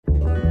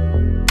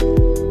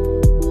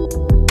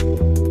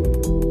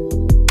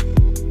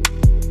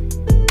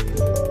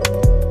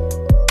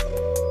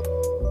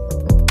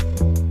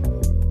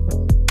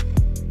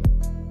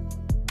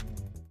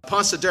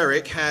Pastor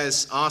Derek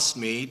has asked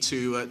me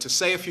to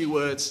say a few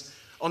words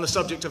on the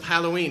subject of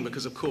Halloween,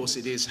 because of course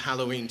it is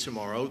Halloween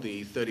tomorrow,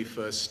 the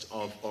 31st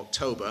of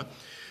October.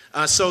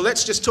 So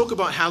let's just talk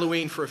about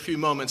Halloween for a few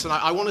moments. And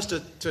I want us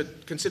to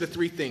consider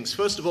three things.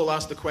 First of all,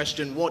 ask the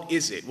question, what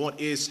is it?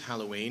 What is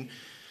Halloween?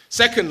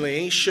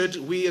 Secondly, should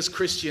we as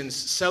Christians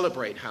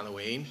celebrate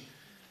Halloween?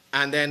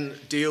 And then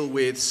deal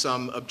with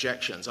some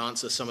objections,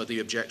 answer some of the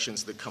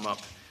objections that come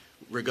up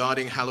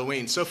regarding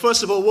Halloween. So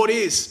first of all, what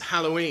is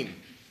Halloween?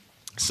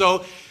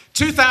 So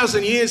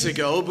 2,000 years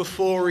ago,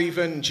 before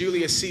even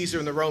Julius Caesar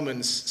and the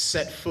Romans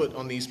set foot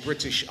on these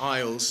British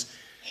Isles,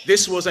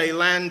 this was a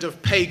land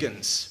of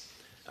pagans,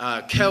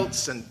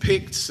 Celts and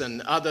Picts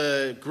and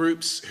other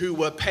groups who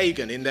were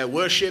pagan in their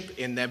worship,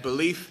 in their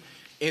belief,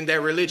 in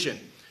their religion.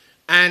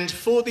 And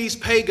for these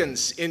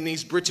pagans in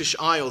these British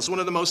Isles, one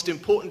of the most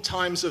important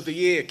times of the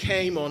year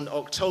came on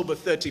October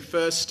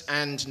 31st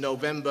and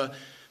November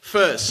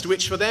 1st,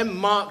 which for them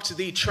marked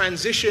the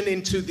transition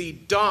into the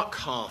dark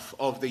half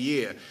of the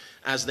year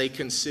as they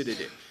considered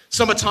it.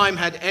 Summertime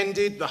had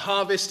ended, the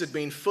harvest had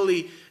been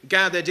fully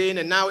gathered in,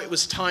 and now it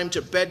was time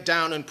to bed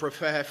down and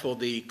prepare for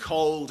the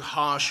cold,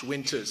 harsh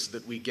winters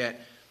that we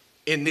get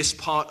in this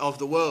part of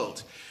the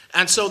world.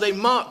 And so they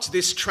marked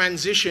this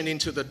transition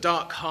into the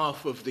dark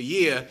half of the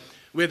year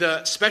with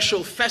a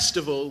special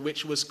festival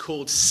which was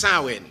called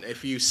Samhain.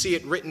 If you see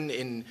it written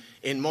in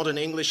modern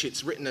English,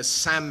 it's written as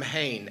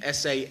Samhain,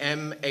 S-A-M-H-A-I-N,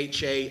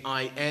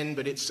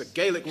 but it's a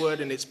Gaelic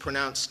word and it's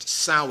pronounced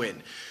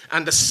Samhain.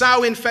 And the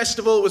Samhain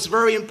festival was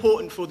very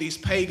important for these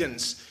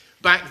pagans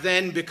back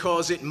then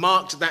because it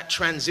marked that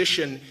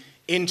transition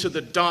into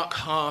the dark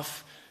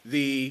half,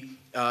 the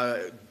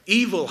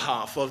evil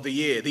half of the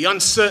year, the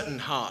uncertain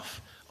half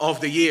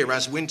of the year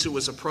as winter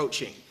was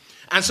approaching.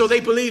 And so they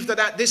believed that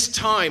at this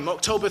time,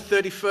 October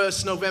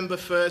 31st, November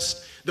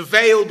 1st, the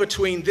veil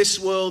between this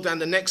world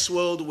and the next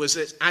world was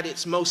at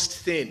its most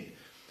thin.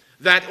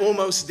 That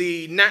almost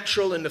the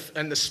natural and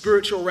the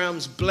spiritual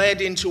realms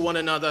bled into one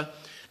another.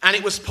 And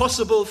it was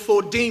possible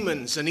for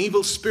demons and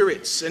evil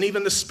spirits and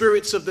even the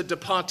spirits of the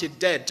departed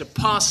dead to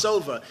pass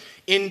over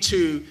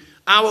into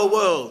our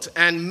world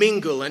and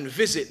mingle and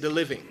visit the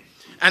living.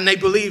 And they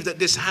believed that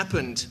this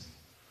happened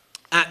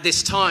at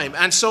this time.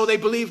 And so they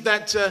believed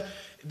that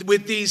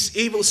with these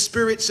evil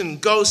spirits and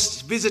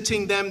ghosts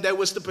visiting them, there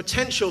was the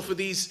potential for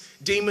these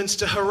demons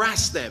to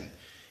harass them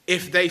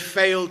if they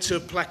failed to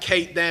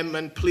placate them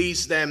and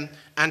please them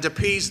and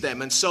appease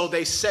them. And so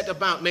they set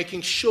about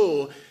making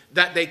sure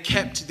that they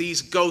kept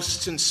these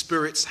ghosts and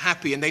spirits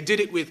happy. And they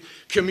did it with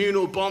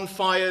communal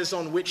bonfires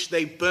on which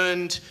they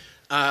burned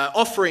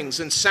offerings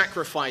and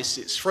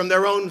sacrifices from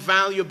their own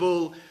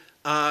valuable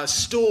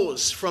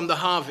stores from the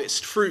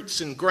harvest, fruits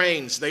and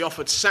grains. They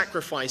offered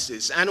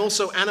sacrifices and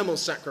also animal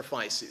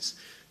sacrifices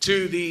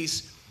to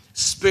these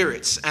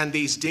spirits and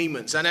these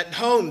demons. And at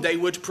home they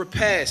would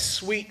prepare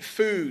sweet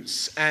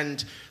foods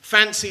and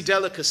fancy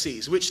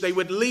delicacies which they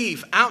would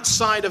leave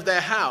outside of their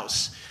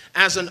house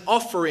as an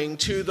offering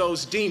to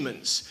those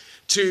demons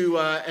to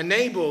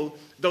enable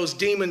those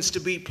demons to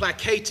be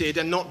placated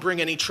and not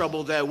bring any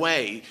trouble their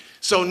way.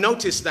 So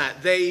notice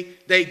that they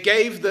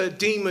gave the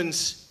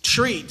demons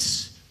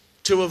treats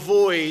to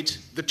avoid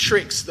the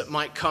tricks that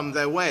might come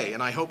their way,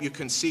 and I hope you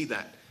can see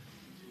that.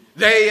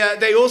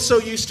 They also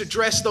used to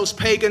dress those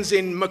pagans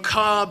in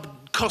macabre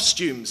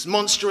costumes,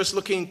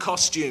 monstrous-looking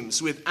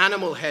costumes with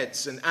animal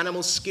heads and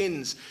animal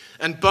skins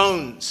and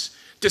bones,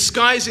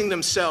 disguising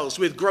themselves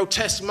with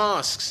grotesque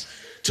masks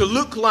to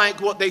look like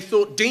what they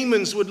thought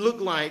demons would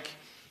look like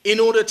in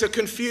order to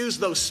confuse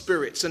those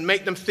spirits and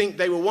make them think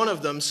they were one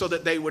of them so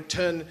that they would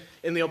turn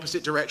in the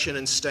opposite direction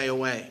and stay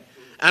away.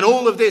 And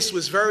all of this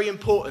was very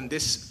important,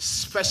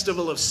 this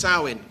festival of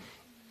Samhain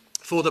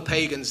for the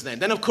pagans then.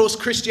 Then, of course,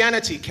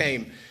 Christianity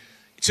came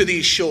to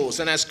these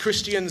shores. And as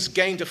Christians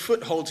gained a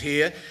foothold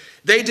here,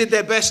 they did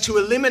their best to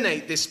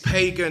eliminate this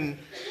pagan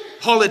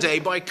holiday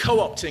by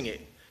co-opting it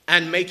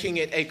and making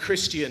it a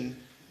Christian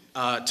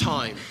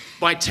time.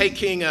 By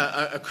taking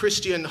a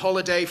Christian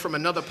holiday from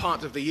another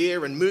part of the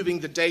year and moving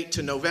the date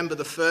to November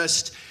the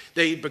 1st,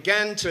 they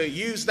began to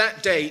use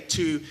that date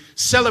to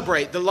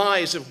celebrate the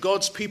lives of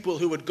God's people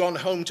who had gone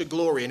home to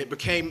glory. And it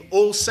became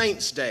All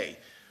Saints' Day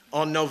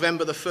on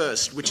November the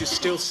 1st, which is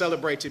still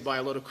celebrated by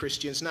a lot of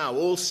Christians now.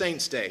 All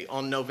Saints' Day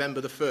on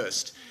November the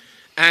 1st.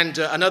 And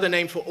another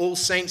name for All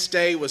Saints'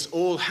 Day was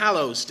All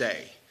Hallows'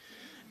 Day.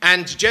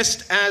 And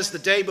just as the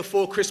day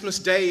before Christmas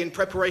Day in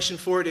preparation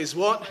for it is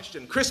what?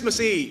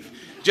 Christmas Eve.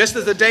 Just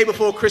as the day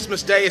before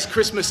Christmas Day is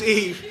Christmas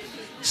Eve,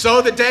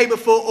 so the day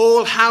before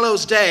All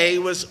Hallows Day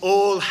was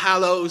All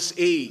Hallows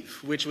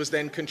Eve, which was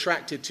then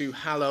contracted to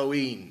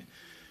Halloween.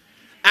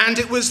 And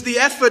it was the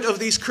effort of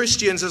these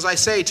Christians, as I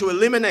say, to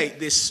eliminate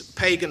this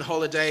pagan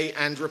holiday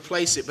and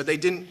replace it, but they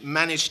didn't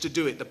manage to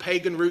do it. The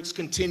pagan roots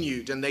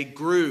continued, and they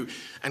grew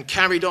and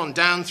carried on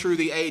down through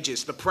the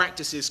ages. The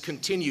practices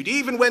continued,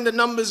 even when the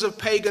numbers of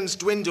pagans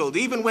dwindled,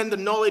 even when the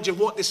knowledge of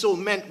what this all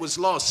meant was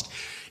lost.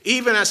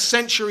 Even as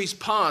centuries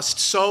passed,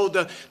 so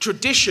the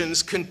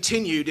traditions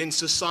continued in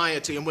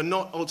society and were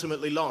not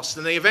ultimately lost.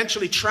 And they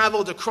eventually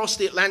traveled across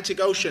the Atlantic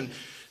Ocean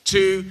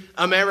to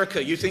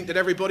America. You think that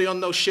everybody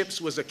on those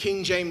ships was a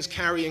King James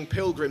carrying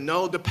pilgrim.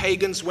 No, the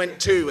pagans went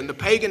too, and the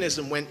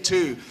paganism went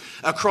too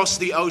across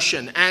the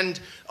ocean. And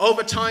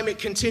over time it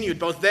continued,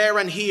 both there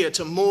and here,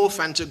 to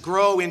morph and to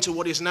grow into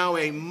what is now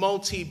a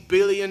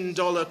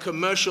multi-billion-dollar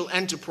commercial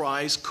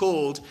enterprise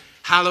called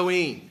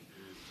Halloween.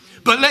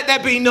 But let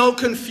there be no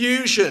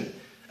confusion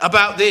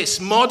about this.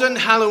 Modern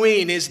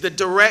Halloween is the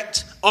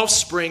direct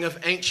offspring of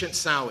ancient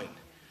Samhain.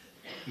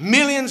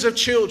 Millions of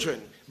children,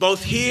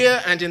 both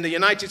here and in the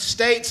United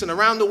States and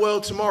around the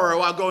world tomorrow,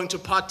 are going to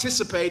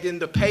participate in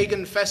the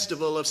pagan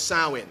festival of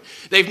Samhain.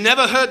 They've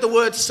never heard the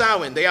word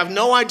Samhain. They have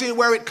no idea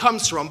where it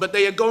comes from, but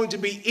they are going to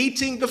be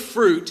eating the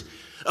fruit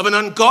of an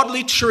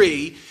ungodly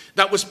tree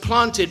that was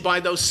planted by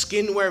those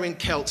skin-wearing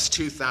Celts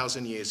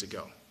 2,000 years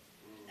ago.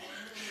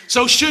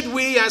 So should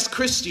we as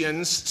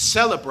Christians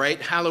celebrate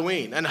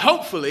Halloween? And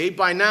hopefully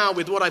by now,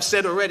 with what I've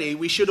said already,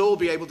 we should all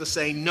be able to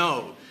say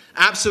no.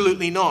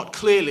 Absolutely not.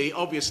 Clearly,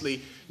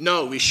 obviously,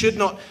 no, we should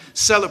not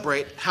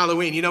celebrate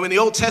Halloween. You know, in the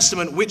Old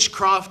Testament,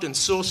 witchcraft and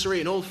sorcery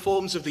and all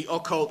forms of the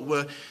occult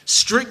were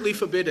strictly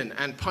forbidden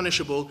and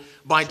punishable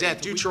by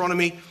death.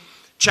 Deuteronomy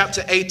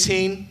chapter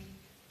 18,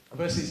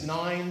 verses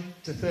 9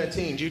 to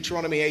 13.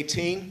 Deuteronomy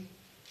 18,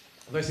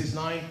 verses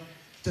 9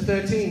 to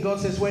 13. God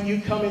says, when you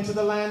come into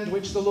the land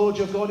which the Lord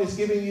your God is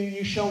giving you,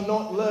 you shall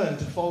not learn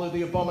to follow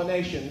the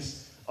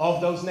abominations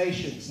of those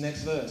nations.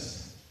 Next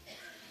verse.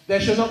 There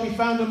shall not be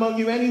found among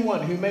you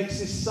anyone who makes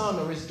his son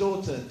or his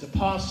daughter to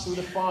pass through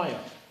the fire,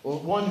 or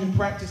one who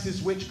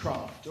practices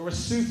witchcraft, or a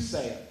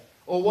soothsayer,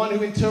 or one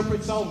who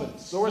interprets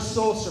omens, or a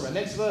sorcerer.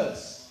 Next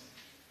verse.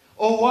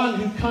 Or one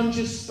who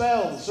conjures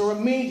spells, or a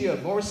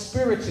medium, or a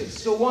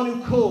spiritist, or one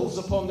who calls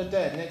upon the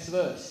dead. Next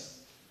verse.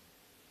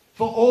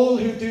 For all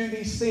who do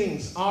these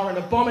things are an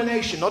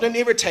abomination, not an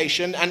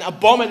irritation, an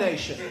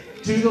abomination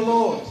to the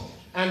Lord.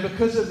 And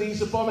because of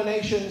these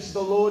abominations,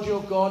 the Lord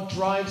your God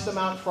drives them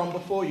out from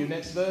before you.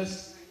 Next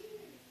verse.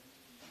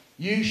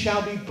 You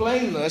shall be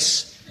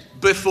blameless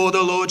before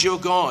the Lord your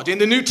God. In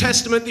the New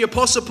Testament, the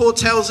Apostle Paul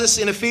tells us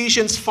in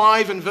Ephesians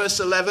 5 and verse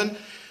 11,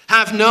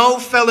 have no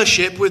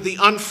fellowship with the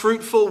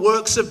unfruitful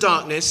works of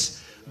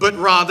darkness, but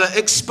rather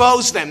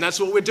expose them. That's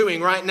what we're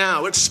doing right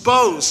now.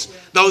 Expose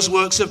those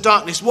works of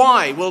darkness.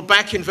 Why? Well,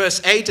 back in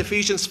verse 8,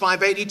 Ephesians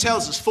 5:8, he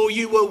tells us, for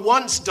you were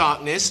once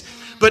darkness,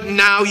 but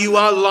now you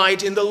are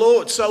light in the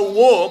Lord. So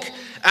walk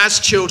as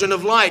children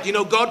of light. You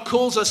know, God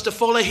calls us to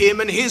follow him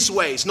and his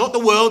ways, not the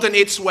world and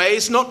its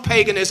ways, not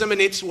paganism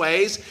and its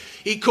ways.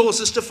 He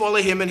calls us to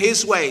follow him and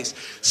his ways.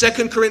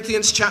 2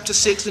 Corinthians chapter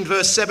 6 and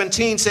verse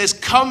 17 says,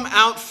 come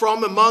out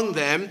from among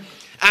them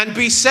and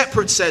be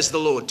separate, says the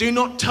Lord. Do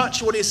not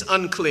touch what is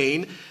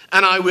unclean,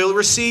 and I will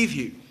receive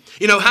you.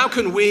 You know, how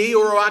can we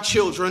or our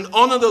children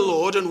honor the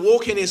Lord and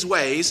walk in his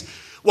ways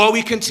while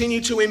we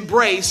continue to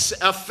embrace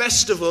a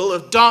festival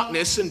of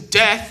darkness and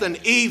death and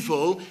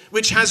evil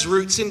which has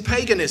roots in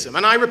paganism?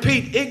 And I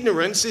repeat,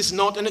 ignorance is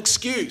not an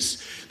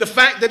excuse. The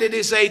fact that it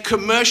is a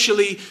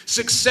commercially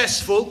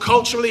successful,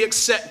 culturally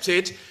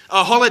accepted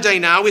holiday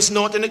now is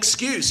not an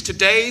excuse.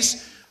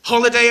 Today's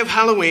holiday of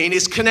Halloween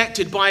is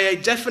connected by a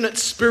definite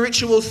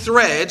spiritual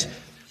thread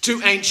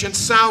to ancient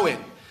Samhain.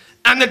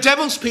 And the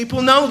devil's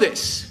people know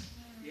this.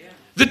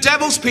 The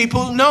devil's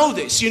people know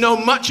this. You know,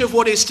 much of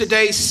what is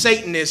today's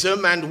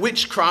Satanism and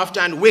witchcraft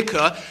and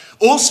Wicca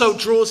also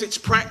draws its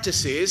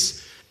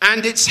practices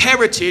and its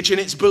heritage and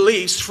its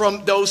beliefs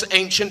from those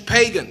ancient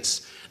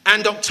pagans.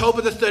 And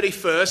October the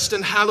 31st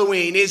and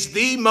Halloween is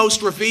the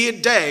most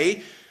revered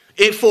day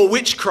for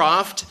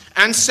witchcraft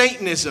and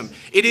Satanism.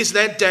 It is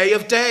their day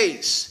of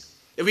days.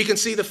 If we can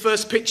see the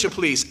first picture,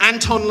 please.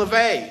 Anton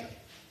LaVey.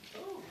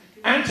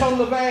 Anton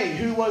LaVey,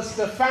 who was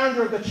the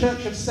founder of the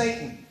Church of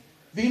Satan,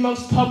 the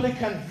most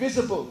public and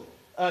visible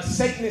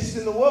Satanist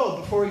in the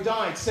world before he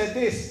died, said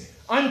this: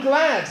 I'm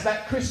glad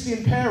that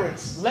Christian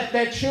parents let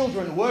their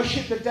children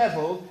worship the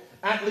devil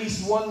at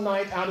least one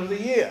night out of the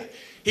year.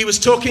 He was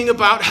talking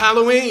about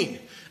Halloween.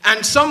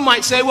 And some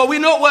might say, well, we're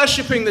not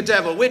worshiping the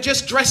devil. We're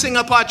just dressing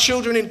up our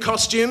children in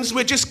costumes.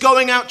 We're just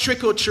going out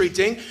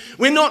trick-or-treating.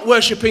 We're not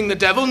worshiping the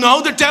devil. No,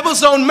 the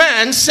devil's own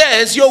man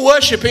says you're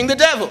worshiping the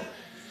devil.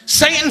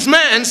 Satan's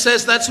man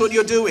says that's what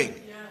you're doing.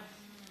 Yeah.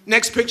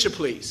 Next picture,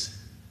 please.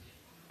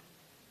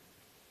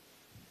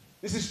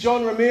 This is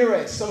John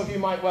Ramirez. Some of you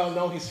might well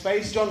know his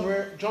face. John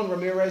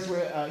Ramirez,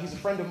 he's a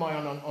friend of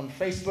mine on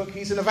Facebook.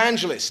 He's an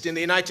evangelist in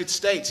the United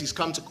States. He's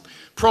come to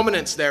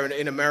prominence there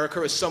in America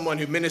as someone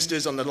who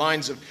ministers on the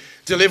lines of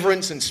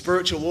deliverance and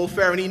spiritual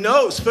warfare. And he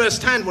knows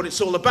firsthand what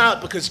it's all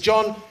about because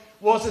John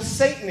was a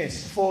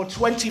Satanist for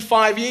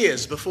 25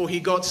 years before he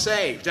got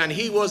saved. And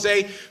he was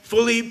a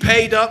fully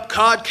paid up,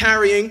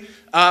 card-carrying,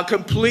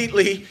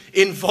 completely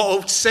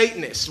involved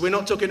Satanist. We're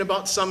not talking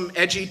about some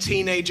edgy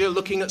teenager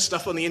looking at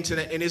stuff on the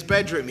internet in his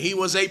bedroom. He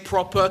was a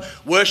proper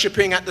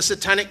worshipping at the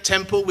satanic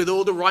temple with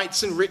all the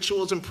rites and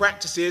rituals and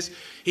practices.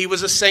 He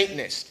was a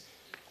Satanist.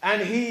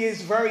 And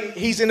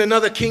he's in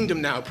another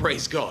kingdom now,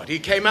 praise God. He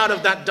came out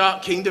of that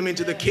dark kingdom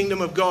into the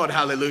kingdom of God,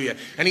 hallelujah.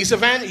 And he's an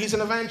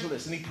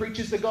evangelist, and he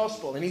preaches the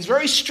gospel. And he's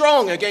very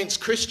strong against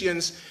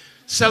Christians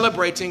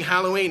celebrating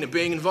Halloween and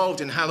being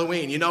involved in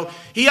Halloween. You know,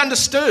 he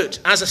understood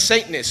as a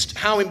Satanist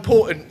how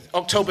important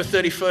October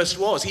 31st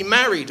was. He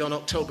married on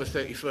October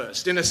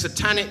 31st in a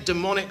satanic,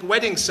 demonic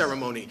wedding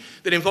ceremony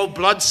that involved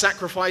blood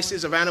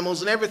sacrifices of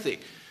animals and everything.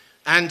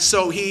 And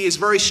so he is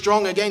very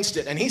strong against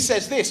it. And he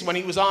says this when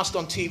he was asked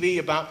on TV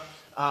about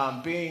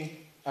being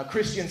a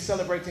Christian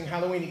celebrating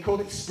Halloween. He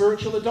called it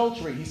spiritual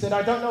adultery. He said,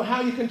 I don't know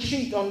how you can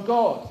cheat on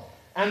God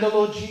and the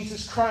Lord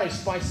Jesus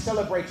Christ by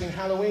celebrating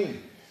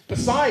Halloween.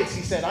 Besides,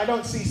 he said, I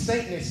don't see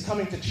Satanists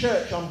coming to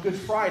church on Good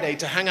Friday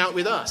to hang out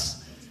with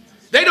us.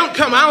 They don't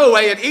come our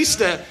way at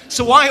Easter,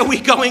 so why are we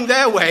going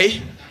their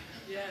way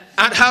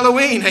at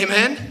Halloween?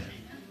 Amen?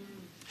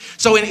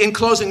 So in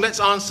closing, let's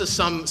answer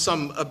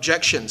some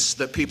objections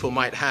that people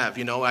might have.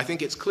 You know, I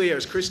think it's clear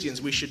as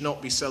Christians we should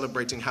not be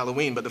celebrating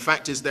Halloween. But the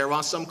fact is there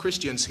are some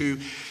Christians who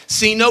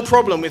see no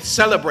problem with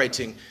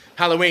celebrating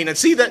Halloween. And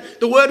see that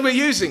the word we're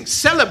using,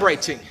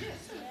 celebrating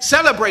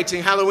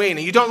Halloween.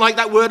 And you don't like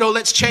that word? Oh,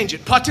 let's change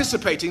it.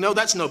 Participating, no,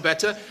 that's no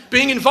better.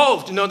 Being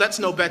involved, no, that's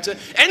no better.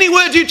 Any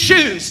word you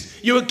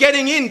choose, you are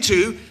getting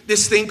into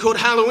this thing called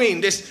Halloween,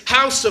 this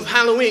house of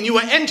Halloween. You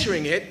are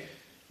entering it.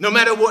 No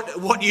matter what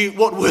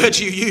word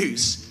you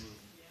use.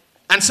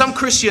 And some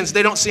Christians,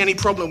 they don't see any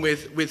problem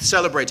with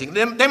celebrating.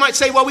 They might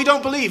say, well, we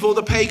don't believe all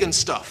the pagan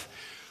stuff.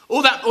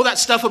 All that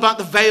stuff about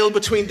the veil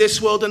between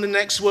this world and the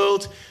next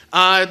world,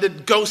 the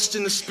ghosts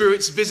and the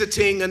spirits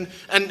visiting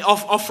and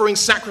offering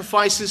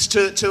sacrifices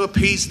to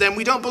appease them.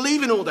 We don't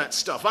believe in all that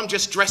stuff. I'm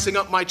just dressing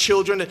up my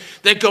children and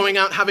they're going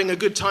out having a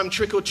good time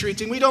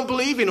trick-or-treating. We don't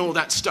believe in all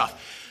that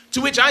stuff.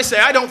 To which I say,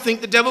 I don't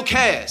think the devil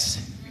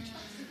cares.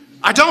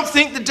 I don't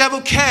think the devil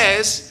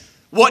cares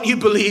what you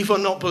believe or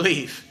not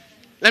believe.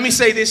 Let me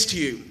say this to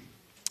you.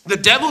 The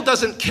devil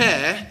doesn't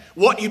care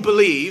what you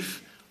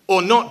believe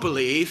or not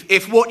believe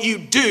if what you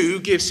do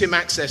gives him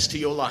access to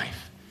your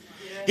life.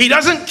 He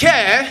doesn't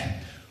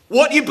care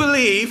what you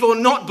believe or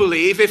not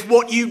believe if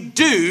what you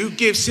do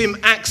gives him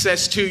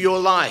access to your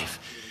life.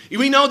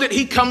 We know that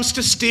he comes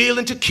to steal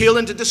and to kill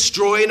and to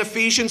destroy. In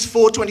Ephesians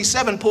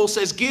 4:27, Paul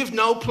says, give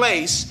no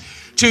place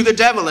to the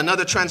devil.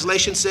 Another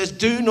translation says,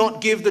 do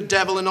not give the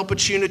devil an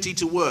opportunity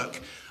to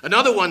work.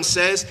 Another one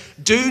says,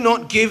 do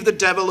not give the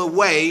devil a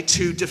way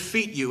to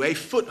defeat you, a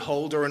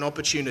foothold or an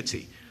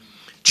opportunity.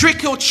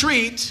 Trick or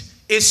treat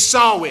is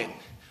Samhain.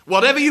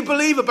 Whatever you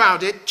believe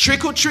about it,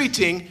 trick or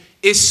treating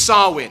is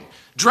Samhain.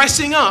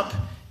 Dressing up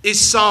is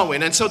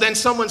Samhain. And so then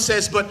someone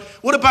says, but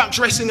what about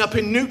dressing up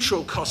in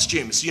neutral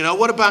costumes? You know,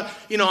 what about,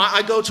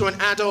 I go to an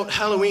adult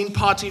Halloween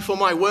party for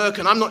my work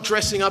and I'm not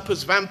dressing up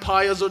as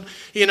vampires or,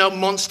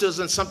 monsters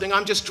and something.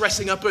 I'm just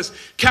dressing up as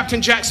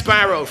Captain Jack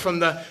Sparrow from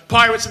the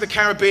Pirates of the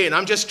Caribbean.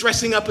 I'm just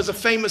dressing up as a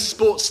famous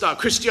sports star,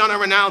 Cristiano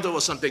Ronaldo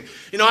or something.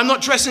 I'm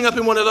not dressing up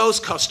in one of those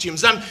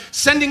costumes. I'm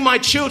sending my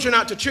children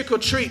out to trick or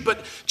treat,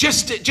 but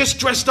just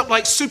dressed up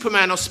like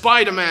Superman or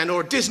Spider-Man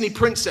or a Disney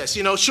princess.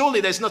 Surely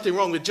there's nothing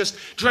wrong with just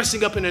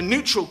dressing up in a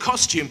neutral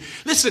costume.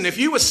 Listen, if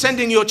you were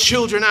sending your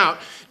children out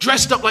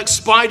dressed up like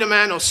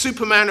Spider-Man or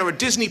Superman or a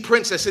Disney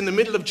princess in the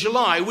middle of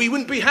July, we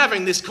wouldn't be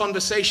having this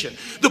conversation.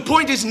 The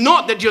point is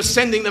not that you're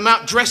sending them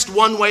out dressed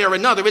one way or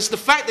another. It's the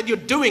fact that you're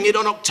doing it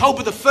on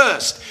October the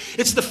 1st.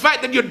 It's the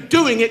fact that you're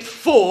doing it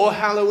for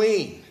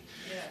Halloween.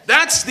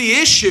 That's the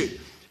issue.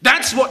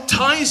 That's what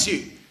ties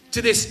you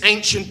to this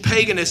ancient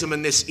paganism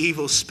and this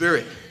evil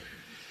spirit.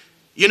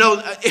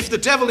 If the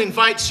devil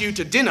invites you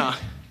to dinner,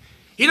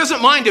 he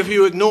doesn't mind if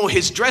you ignore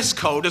his dress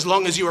code as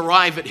long as you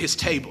arrive at his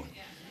table.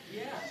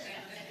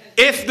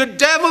 If the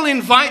devil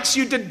invites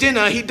you to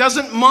dinner, he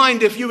doesn't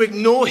mind if you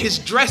ignore his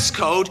dress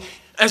code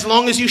as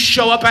long as you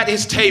show up at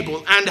his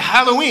table. And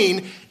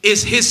Halloween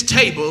is his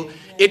table.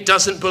 It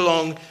doesn't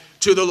belong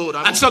to the Lord.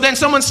 And so then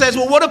someone says,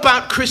 well, what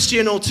about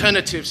Christian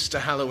alternatives to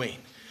Halloween?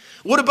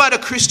 What about a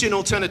Christian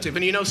alternative?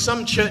 And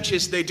some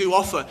churches, they do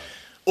offer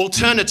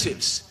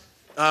alternatives.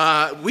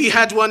 We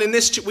had one in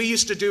this, we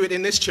used to do it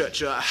in this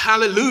church, a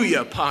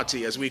hallelujah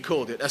party, as we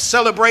called it, a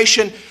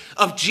celebration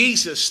of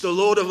Jesus, the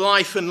Lord of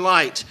life and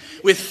light,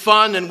 with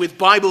fun and with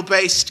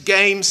Bible-based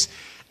games.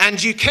 And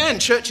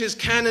churches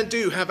can and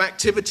do have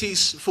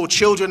activities for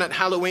children at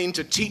Halloween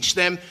to teach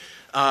them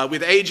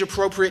with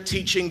age-appropriate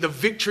teaching, the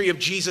victory of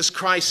Jesus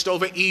Christ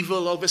over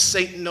evil, over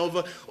Satan,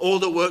 over all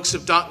the works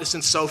of darkness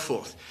and so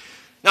forth.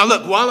 Now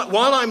look,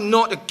 while I'm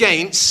not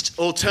against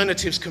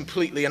alternatives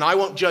completely, and I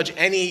won't judge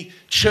any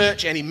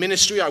church, any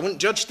ministry, I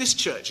wouldn't judge this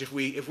church if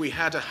we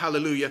had a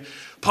hallelujah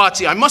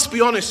party. I must be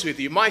honest with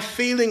you, my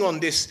feeling on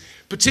this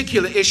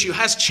particular issue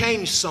has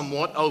changed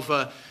somewhat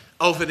over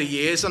over the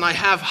years, and I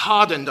have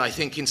hardened, I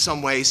think, in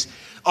some ways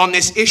on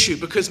this issue,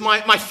 because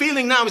my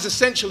feeling now is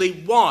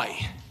essentially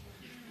why?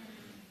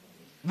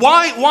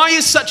 Why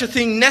is such a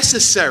thing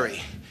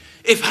necessary?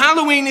 If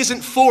Halloween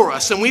isn't for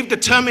us and we've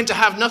determined to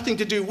have nothing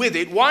to do with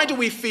it, why do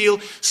we feel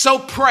so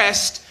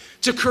pressed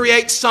to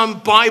create some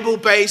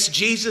Bible-based,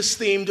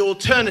 Jesus-themed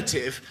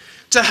alternative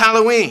to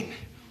Halloween?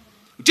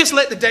 Just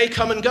let the day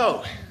come and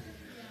go.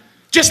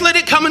 Just let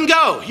it come and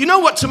go. You know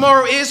what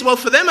tomorrow is? Well,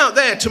 for them out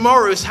there,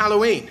 tomorrow is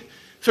Halloween.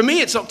 For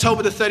me, it's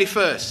October the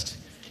 31st.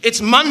 It's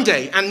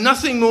Monday and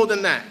nothing more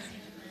than that.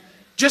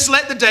 Just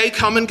let the day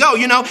come and go.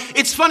 You know,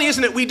 it's funny,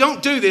 isn't it? We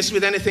don't do this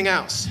with anything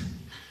else.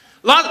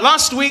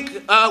 Last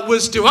week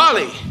was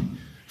Diwali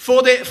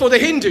for the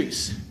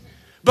Hindus.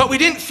 But we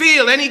didn't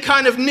feel any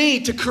kind of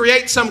need to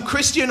create some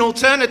Christian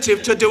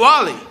alternative to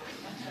Diwali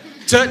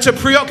to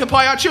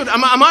preoccupy our children.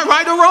 Am I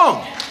right or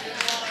wrong?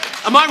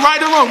 Am I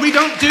right or wrong? We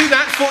don't do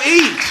that for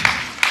Eid.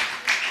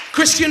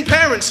 Christian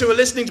parents who are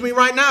listening to me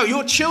right now,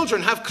 your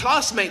children have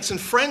classmates and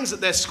friends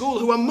at their school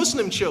who are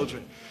Muslim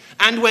children.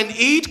 And when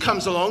Eid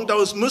comes along,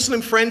 those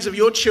Muslim friends of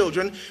your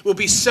children will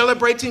be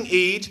celebrating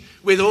Eid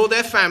with all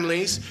their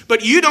families.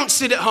 But you don't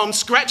sit at home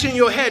scratching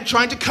your head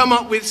trying to come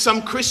up with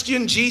some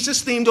Christian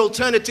Jesus-themed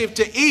alternative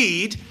to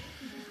Eid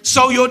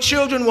so your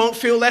children won't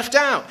feel left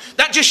out.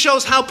 That just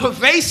shows how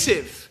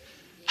pervasive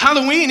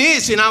Halloween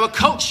is in our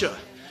culture.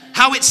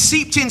 How it's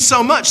seeped in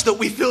so much that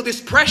we feel this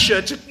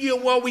pressure to,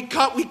 we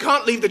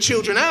can't leave the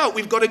children out.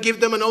 We've got to give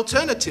them an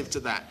alternative to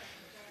that.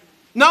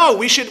 No,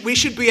 we should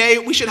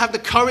have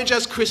the courage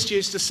as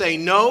Christians to say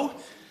no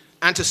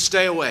and to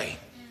stay away.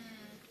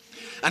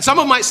 And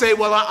someone might say,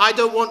 well, I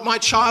don't want my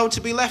child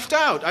to be left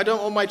out. I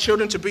don't want my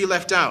children to be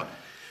left out.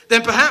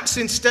 Then perhaps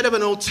instead of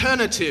an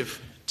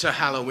alternative to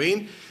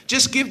Halloween,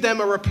 just give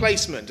them a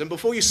replacement. And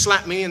before you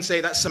slap me and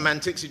say that's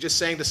semantics, you're just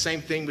saying the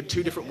same thing with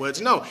two different words.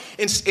 No,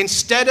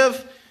 instead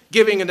of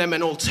giving them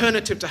an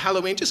alternative to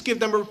Halloween, just give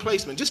them a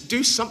replacement. Just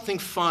do something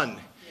fun.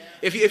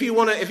 If you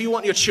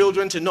want your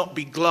children to not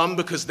be glum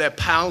because their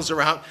pals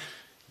are out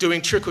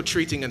doing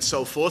trick-or-treating and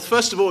so forth,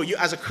 first of all, you,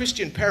 as a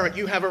Christian parent,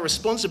 you have a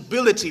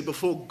responsibility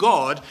before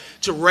God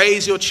to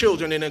raise your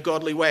children in a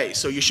godly way.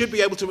 So you should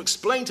be able to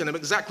explain to them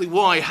exactly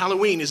why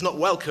Halloween is not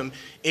welcome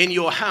in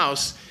your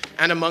house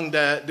and among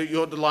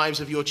the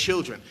lives of your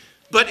children.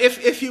 But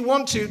if you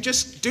want to,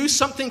 just do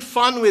something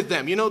fun with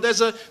them. You know,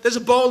 there's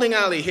a bowling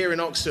alley here in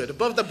Oxford.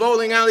 Above the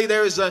bowling alley,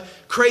 there is a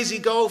crazy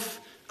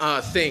golf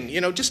thing. You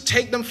know, just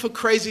take them for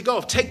crazy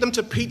golf. Take them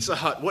to Pizza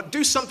Hut.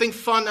 Do something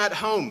fun at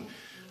home.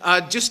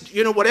 Just,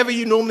 you know, whatever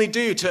you normally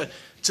do to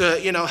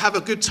have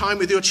a good time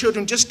with your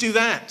children, just do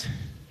that.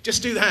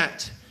 Just do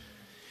that.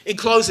 In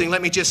closing,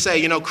 let me just say,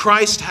 you know,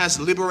 Christ has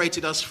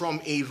liberated us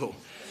from evil.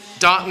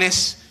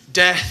 Darkness,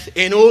 death,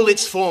 in all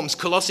its forms.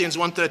 Colossians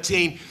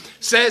 1:13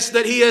 says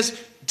that he has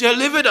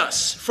delivered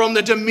us from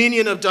the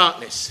dominion of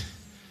darkness,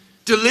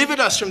 delivered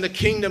us from the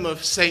kingdom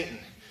of Satan,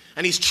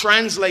 and he's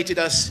translated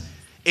us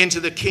into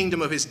the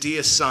kingdom of his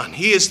dear Son.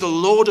 He is the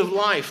Lord of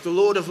life, the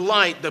Lord of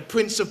light, the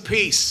Prince of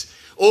Peace.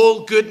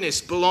 All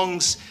goodness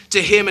belongs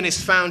to him and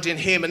is found in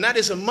him, and that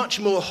is a much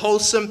more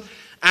wholesome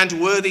and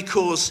worthy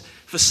cause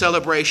for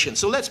celebration.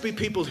 So let's be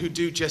people who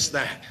do just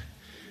that.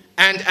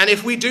 And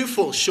if we do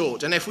fall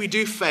short, and if we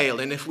do fail,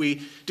 and if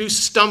we do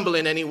stumble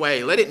in any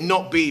way, let it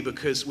not be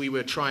because we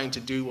were trying to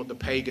do what the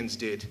pagans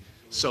did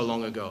so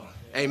long ago.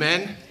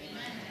 Amen? Amen.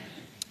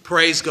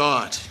 Praise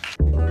God.